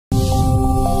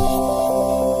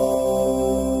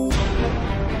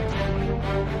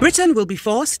Britain will be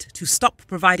forced to stop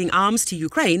providing arms to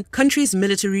Ukraine. Country's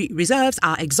military reserves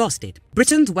are exhausted.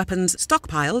 Britain's weapons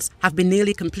stockpiles have been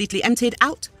nearly completely emptied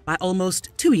out by almost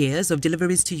 2 years of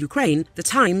deliveries to Ukraine, The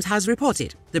Times has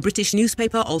reported. The British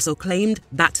newspaper also claimed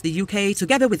that the UK,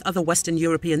 together with other Western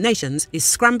European nations, is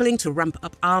scrambling to ramp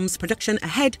up arms production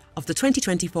ahead of the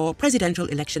 2024 presidential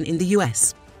election in the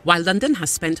US. While London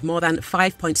has spent more than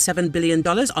 $5.7 billion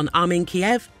on arming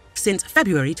Kiev, since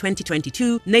February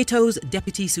 2022, NATO's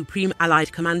Deputy Supreme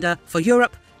Allied Commander for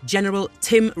Europe, General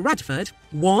Tim Radford,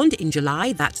 warned in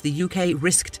July that the UK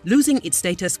risked losing its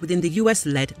status within the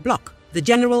US-led bloc. The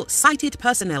general cited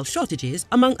personnel shortages,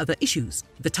 among other issues.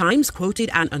 The Times quoted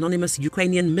an anonymous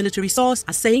Ukrainian military source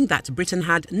as saying that Britain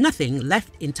had nothing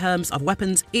left in terms of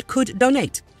weapons it could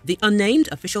donate. The unnamed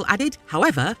official added,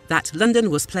 however, that London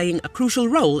was playing a crucial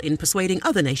role in persuading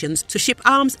other nations to ship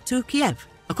arms to Kiev.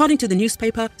 According to the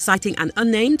newspaper, citing an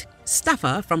unnamed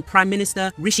staffer from Prime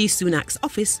Minister Rishi Sunak's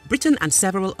office, Britain and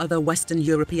several other Western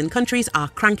European countries are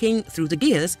cranking through the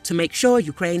gears to make sure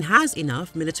Ukraine has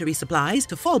enough military supplies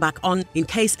to fall back on in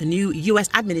case a new US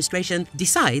administration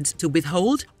decides to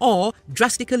withhold or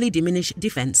drastically diminish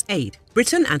defense aid.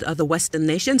 Britain and other Western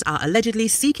nations are allegedly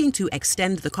seeking to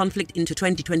extend the conflict into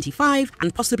 2025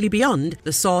 and possibly beyond,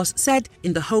 the source said,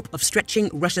 in the hope of stretching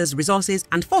Russia's resources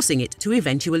and forcing it to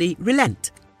eventually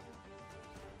relent.